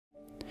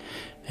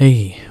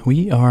Hey,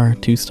 we are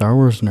two Star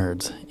Wars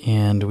nerds,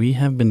 and we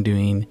have been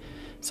doing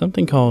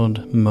something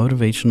called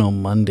Motivational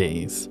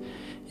Mondays,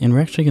 and we're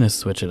actually going to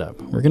switch it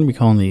up. We're going to be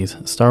calling these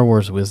Star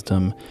Wars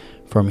Wisdom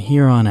from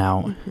here on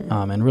out,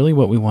 and really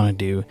what we want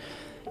to do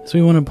is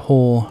we want to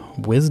pull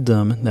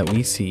wisdom that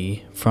we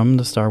see from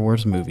the Star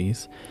Wars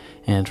movies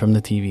and from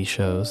the TV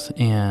shows,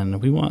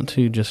 and we want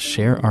to just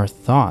share our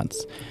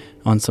thoughts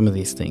on some of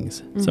these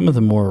things, some of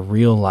the more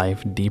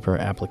real-life, deeper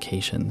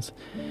applications.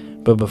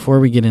 But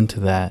before we get into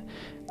that,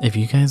 if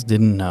you guys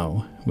didn't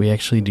know, we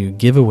actually do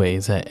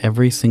giveaways at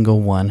every single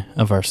one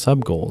of our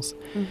sub-goals.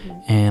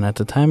 And at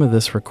the time of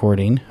this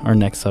recording, our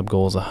next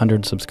sub-goal is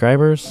 100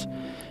 subscribers.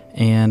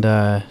 And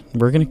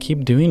we're going to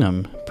keep doing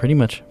them pretty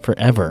much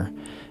forever.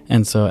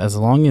 And so as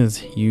long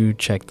as you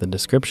check the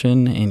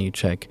description and you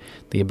check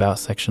the About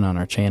section on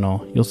our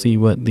channel, you'll see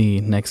what the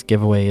next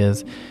giveaway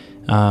is.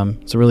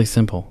 It's really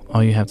simple.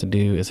 All you have to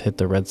do is hit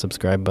the red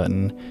subscribe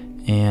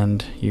button,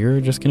 and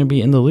you're just going to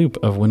be in the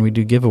loop of when we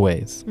do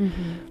giveaways.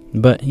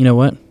 But you know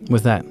what?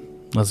 With that,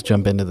 let's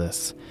jump into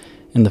this.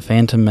 In the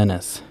Phantom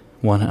Menace,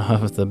 one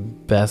of the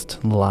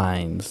best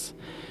lines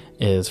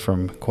is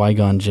from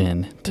Qui-Gon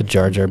Jinn to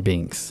Jar Jar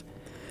Binks.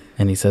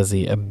 And he says,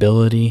 the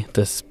ability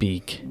to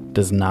speak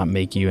does not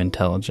make you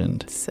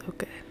intelligent. So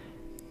good.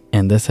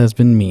 And this has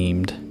been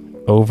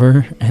memed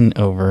over and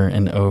over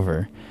and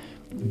over.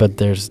 But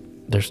there's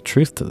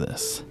truth to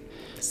this.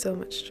 So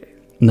much truth.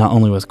 Not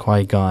only was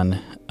Qui-Gon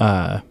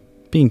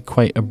being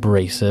quite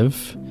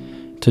abrasive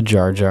to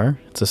Jar Jar,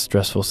 it's a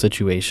stressful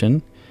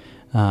situation,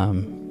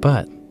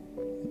 but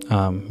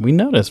we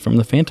noticed from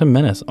the Phantom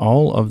Menace,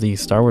 all of the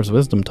Star Wars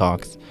wisdom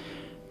talks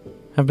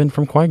have been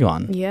from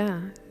Qui-Gon.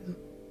 Yeah.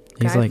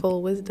 He's Guy like full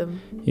of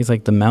wisdom. He's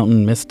like the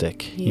mountain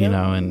mystic, you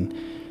know, and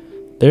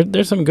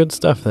there's some good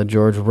stuff that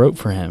George wrote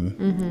for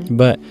him.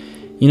 But,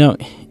 you know,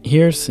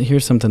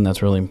 here's something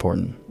that's really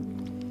important.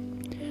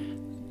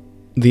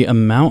 The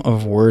amount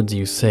of words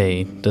you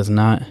say does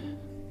not,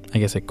 I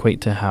guess,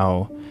 equate to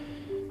how,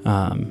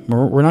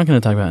 we're not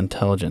going to talk about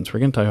intelligence. We're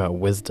going to talk about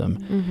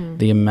wisdom.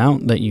 The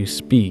amount that you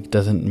speak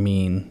doesn't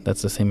mean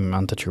that's the same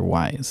amount that you're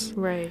wise.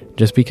 Right.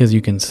 Just because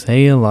you can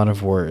say a lot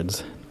of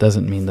words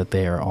doesn't mean that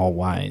they are all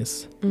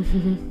wise.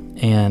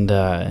 And,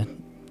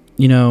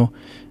 you know,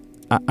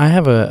 I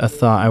have a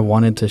thought I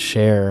wanted to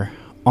share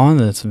on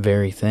this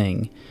very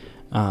thing.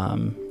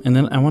 And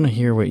then I want to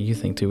hear what you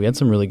think too. We had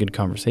some really good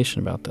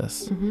conversation about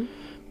this.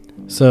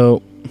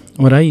 So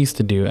what I used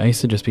to do, I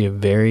used to just be a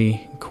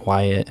very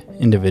quiet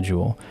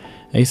individual.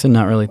 I used to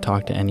not really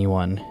talk to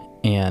anyone.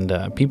 And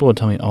people would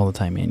tell me all the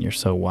time, man, you're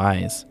so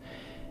wise.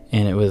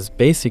 And it was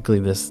basically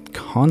this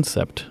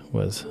concept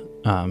was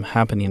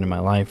happening in my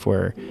life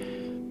where,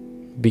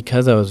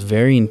 because I was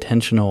very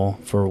intentional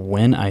for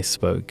when I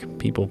spoke,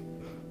 people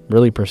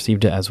really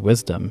perceived it as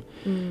wisdom.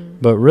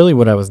 But really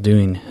what I was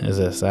doing is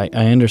this. I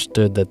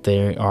understood that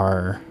there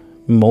are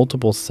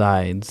multiple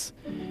sides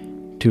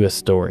to a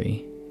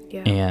story.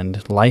 Yeah.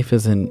 And life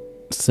isn't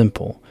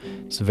simple.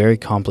 It's very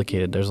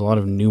complicated. There's a lot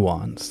of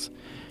nuance.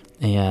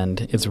 And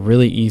it's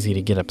really easy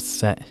to get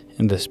upset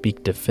and to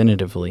speak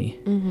definitively.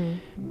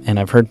 And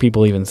I've heard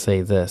people even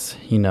say this,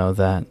 you know,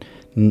 that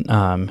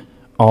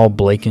all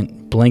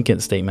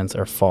blanket statements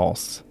are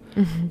false.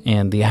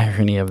 And the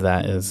irony of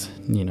that is,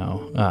 you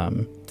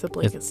know... it's a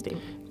blanket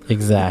statement.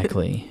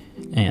 Exactly.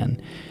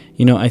 And,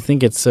 you know, I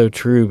think it's so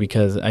true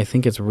because I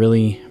think it's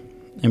really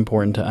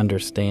important to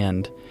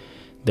understand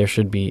there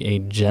should be a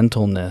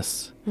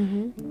gentleness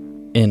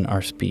in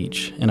our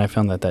speech. And I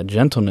found that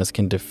gentleness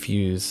can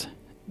diffuse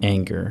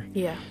anger.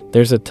 Yeah.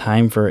 There's a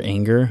time for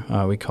anger.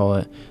 We call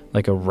it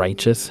like a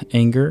righteous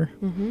anger.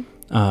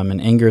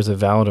 And anger is a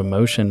valid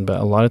emotion,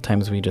 but a lot of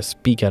times we just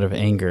speak out of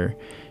anger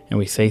and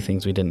we say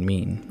things we didn't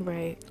mean.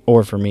 Right.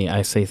 Or for me,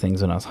 I say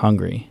things when I was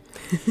hungry.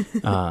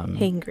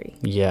 Hangry.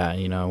 Yeah,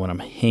 you know, when I'm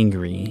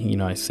hangry, you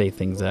know, I say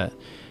things that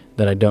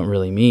I don't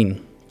really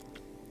mean.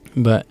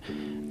 But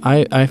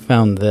I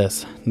found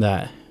this,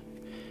 that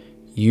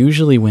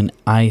usually when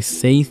I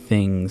say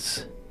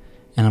things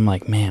and I'm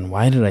like, man,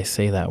 why did I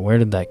say that? Where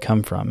did that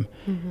come from?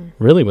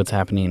 Really what's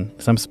happening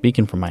is I'm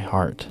speaking from my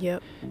heart.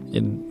 Yep.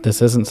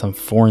 This isn't some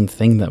foreign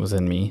thing that was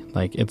in me.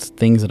 Like, it's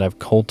things that I've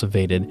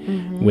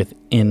cultivated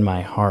within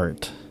my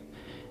heart.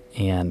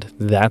 And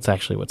that's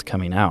actually what's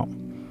coming out.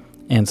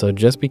 And so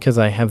just because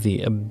I have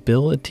the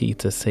ability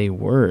to say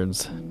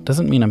words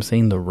doesn't mean I'm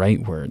saying the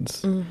right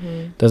words.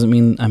 Doesn't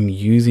mean I'm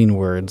using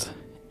words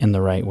in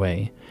the right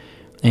way.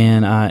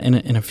 And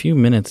in a few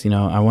minutes, you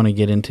know, I want to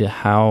get into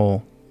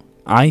how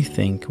I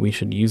think we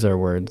should use our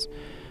words.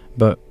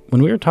 But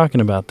when we were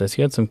talking about this,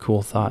 you had some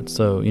cool thoughts.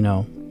 So, you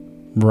know,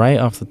 right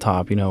off the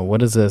top, you know,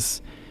 what does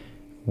this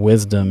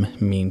wisdom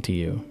mean to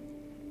you?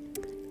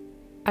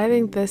 I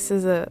think this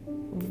is a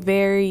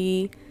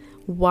very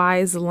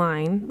wise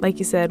line. Like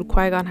you said,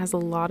 Qui-Gon has a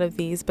lot of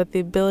these, but the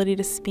ability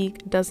to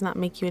speak does not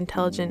make you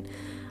intelligent.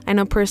 I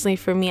know personally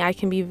for me, I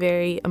can be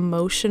very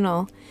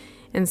emotional,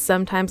 and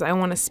sometimes I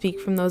want to speak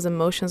from those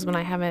emotions when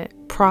I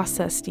haven't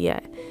processed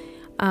yet.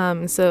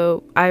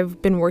 So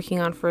I've been working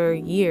on for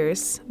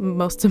years,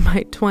 most of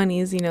my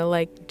 20s,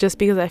 like just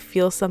because I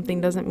feel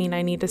something doesn't mean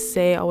I need to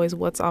say always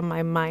what's on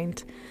my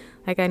mind.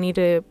 Like I need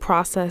to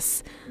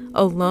process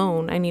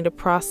alone. I need to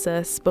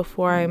process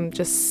before I'm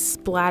just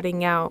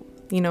splatting out,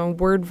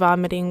 word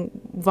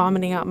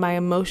vomiting out my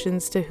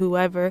emotions to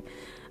whoever.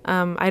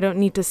 I don't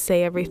need to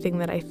say everything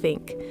that I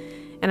think.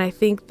 And I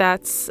think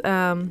that's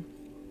something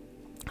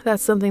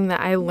that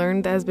I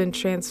learned that has been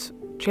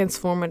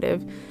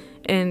transformative.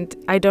 And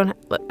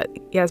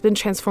it's been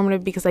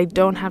transformative because I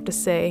don't have to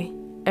say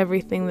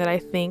everything that I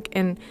think,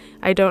 and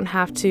I don't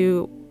have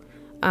to,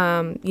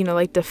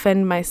 like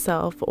defend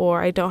myself,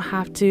 or I don't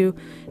have to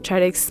try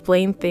to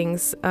explain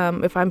things.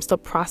 If I'm still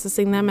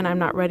processing them and I'm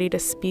not ready to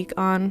speak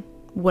on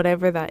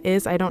whatever that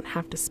is, I don't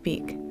have to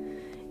speak.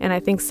 And I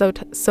think so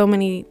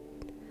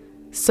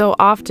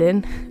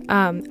often,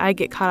 I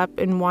get caught up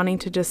in wanting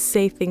to just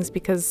say things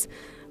because,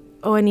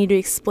 I need to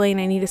explain,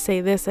 I need to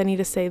say this, I need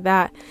to say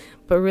that.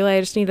 But really,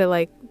 I just need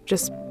to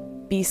just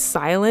be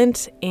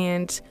silent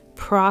and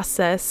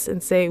process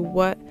and say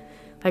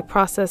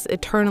process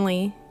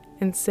eternally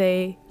and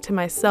say to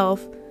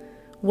myself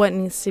what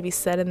needs to be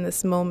said in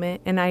this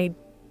moment. And I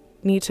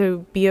need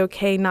to be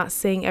okay not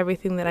saying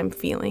everything that I'm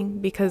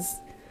feeling, because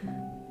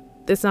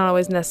it's not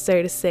always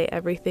necessary to say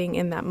everything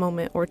in that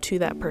moment or to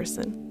that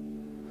person.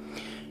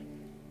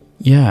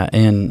 Yeah,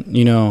 and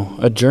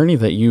a journey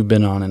that you've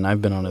been on and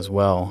I've been on as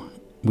well,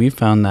 we've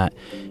found that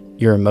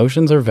your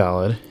emotions are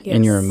valid. Yes.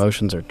 And your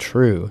emotions are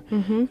true,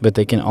 but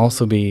they can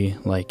also be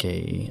like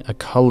a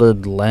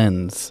colored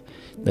lens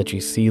that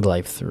you see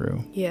life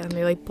through. Yeah, and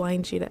they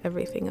blind you to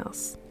everything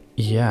else.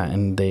 Yeah,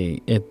 and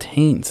it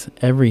taints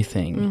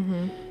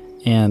everything.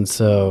 And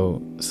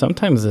so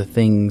sometimes the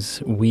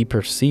things we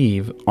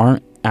perceive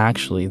aren't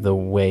actually the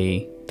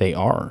way they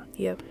are.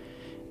 Yep.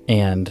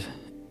 And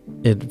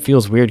it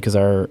feels weird because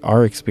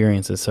our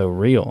experience is so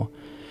real.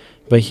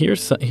 But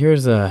here's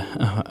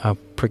a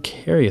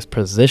precarious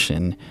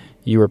position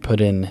you were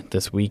put in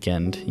this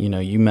weekend.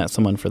 You met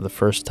someone for the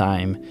first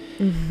time,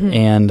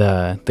 and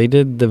they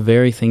did the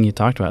very thing you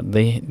talked about.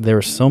 There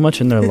was so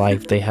much in their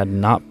life they had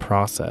not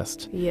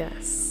processed.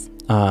 Yes.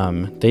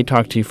 They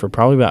talked to you for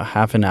probably about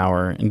half an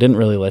hour and didn't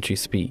really let you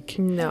speak.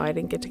 No, I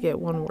didn't get to get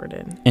one word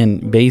in.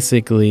 And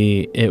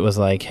basically, it was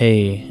like,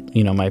 hey,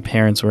 my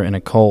parents were in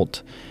a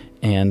cult,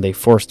 and they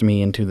forced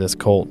me into this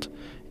cult,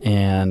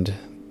 and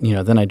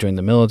then I joined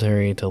the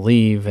military to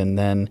leave, and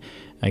then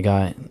I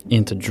got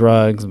into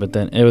drugs, but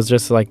then it was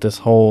just this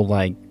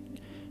whole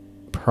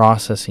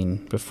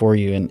processing before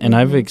you. And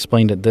I've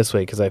explained it this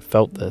way because I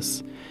felt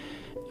this.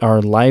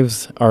 Our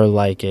lives are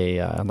like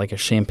a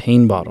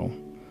champagne bottle,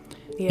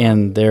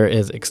 and there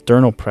is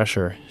external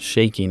pressure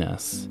shaking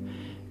us.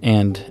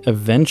 And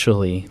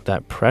eventually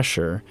that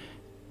pressure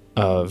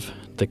of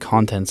the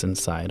contents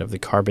inside of the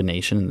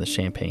carbonation in the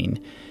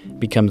champagne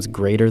becomes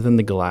greater than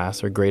the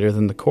glass or greater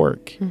than the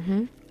cork.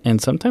 And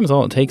sometimes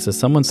all it takes is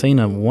someone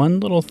saying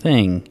one little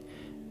thing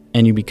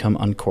and you become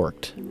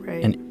uncorked.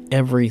 Right. And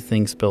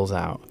everything spills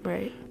out.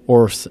 Right.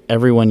 Or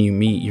everyone you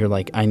meet, you're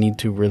like, I need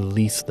to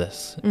release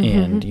this.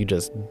 And you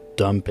just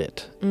dump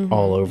it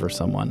all over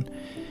someone.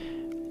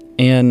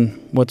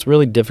 And what's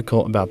really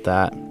difficult about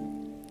that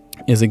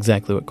is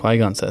exactly what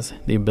Qui-Gon says.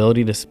 The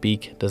ability to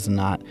speak does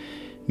not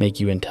make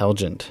you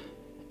intelligent.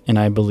 And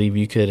I believe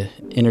you could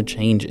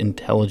interchange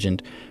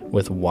intelligent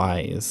with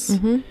wise.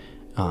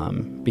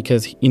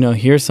 Because,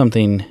 here's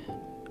something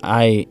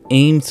I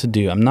aim to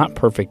do. I'm not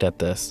perfect at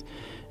this.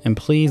 And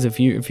please, if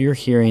you're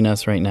hearing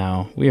us right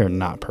now, we are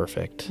not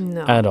perfect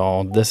at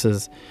all. This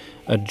is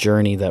a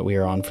journey that we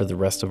are on for the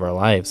rest of our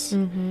lives.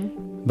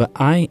 But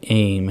I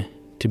aim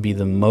to be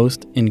the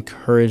most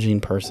encouraging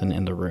person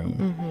in the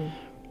room.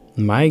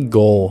 My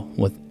goal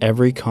with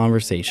every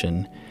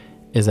conversation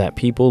is that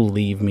people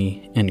leave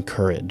me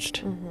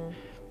encouraged.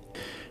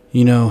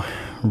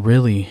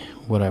 Really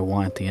what I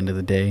want at the end of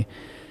the day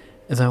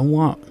is I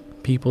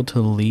want people to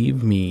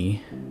leave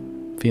me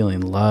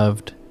feeling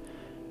loved.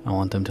 I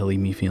want them to leave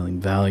me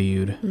feeling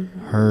valued,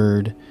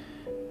 heard,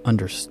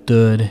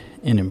 understood,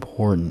 and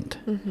important.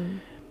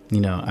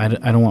 I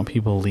don't want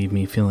people to leave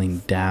me feeling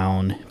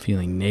down,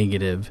 feeling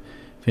negative,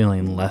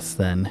 feeling less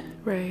than.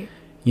 Right.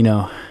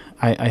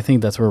 I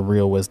think that's where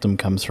real wisdom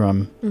comes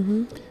from.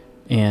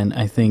 And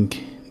I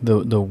think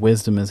the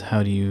wisdom is,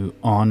 how do you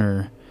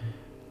honor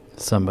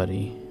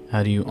somebody?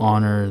 How do you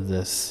honor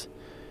this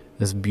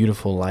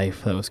beautiful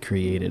life that was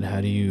created?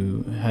 How do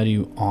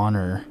you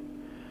honor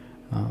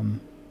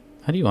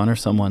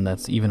someone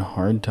that's even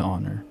hard to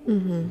honor?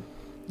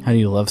 How do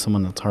you love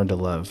someone that's hard to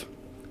love?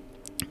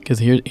 Because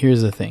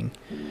here's the thing.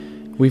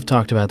 We've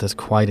talked about this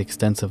quite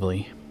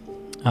extensively.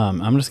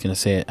 I'm just going to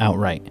say it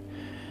outright.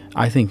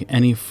 I think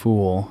any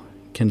fool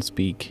can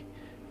speak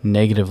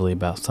negatively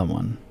about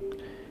someone.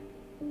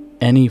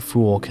 Any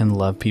fool can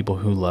love people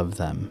who love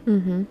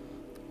them.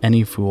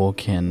 Any fool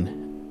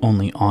can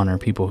only honor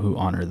people who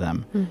honor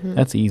them.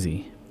 That's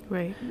easy.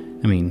 Right.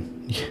 I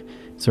mean,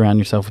 surround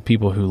yourself with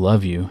people who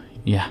love you.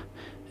 Yeah,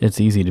 it's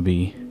easy to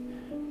be,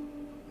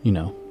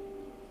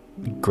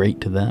 great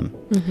to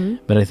them.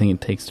 But I think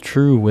it takes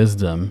true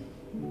wisdom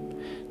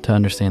to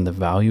understand the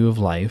value of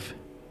life,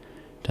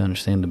 to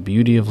understand the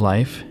beauty of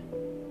life,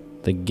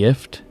 the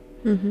gift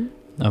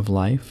of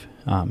life.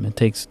 It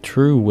takes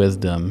true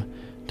wisdom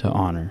to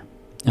honor.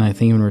 And I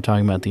think when we're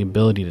talking about the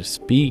ability to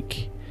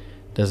speak,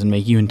 doesn't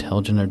make you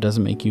intelligent or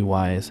doesn't make you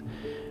wise.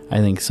 I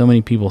think so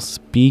many people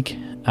speak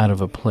out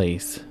of a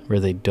place where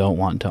they don't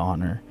want to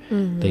honor.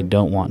 They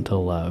don't want to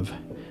love.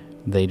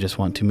 They just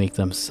want to make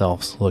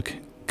themselves look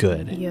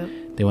good. Yep.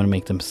 They want to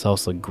make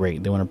themselves look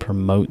great. They want to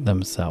promote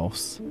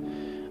themselves.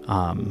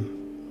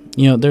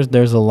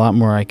 There's a lot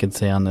more I could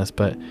say on this,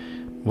 but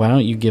why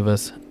don't you give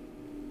us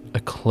a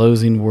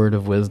closing word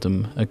of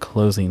wisdom, a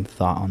closing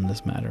thought on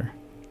this matter?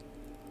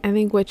 I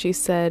think what you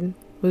said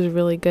was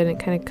really good. It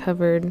kind of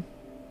covered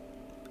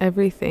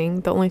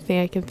everything. The only thing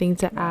I can think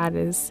to add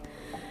is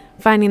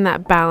finding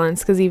that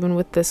balance, because even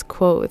with this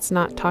quote, it's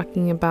not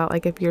talking about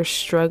like if you're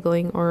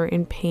struggling or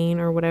in pain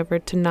or whatever,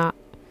 it's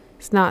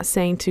not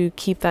saying to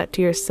keep that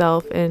to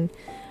yourself and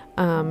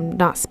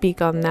not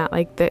speak on that.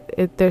 Like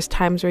there's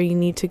times where you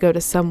need to go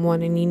to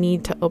someone and you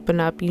need to open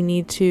up, you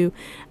need to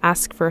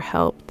ask for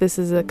help. This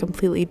is a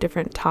completely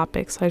different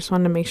topic, so I just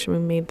wanted to make sure we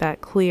made that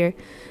clear.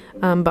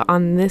 But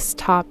on this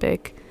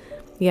topic,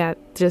 yeah,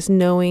 just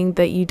knowing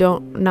that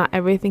not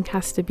everything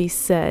has to be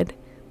said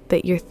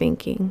that you're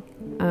thinking,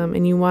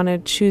 and you want to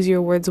choose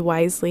your words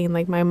wisely. And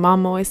like my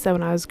mom always said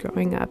when I was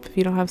growing up, if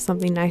you don't have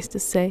something nice to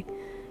say,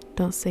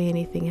 don't say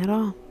anything at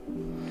all.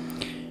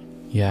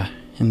 Yeah,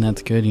 and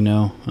that's good.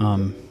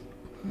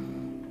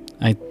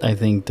 I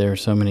think there are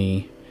so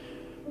many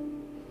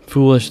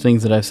foolish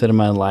things that I've said in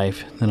my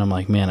life that I'm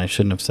like, man, I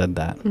shouldn't have said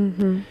that.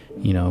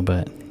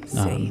 But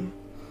Same.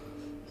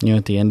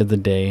 At the end of the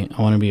day,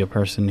 I want to be a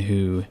person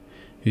who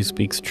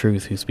speaks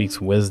truth, who speaks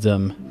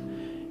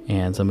wisdom,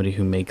 and somebody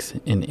who makes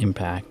an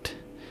impact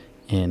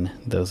in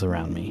those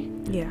around me.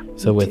 Yeah.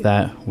 So with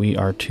that, we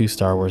are two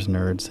Star Wars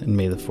nerds, and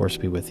may the Force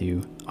be with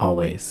you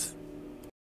always.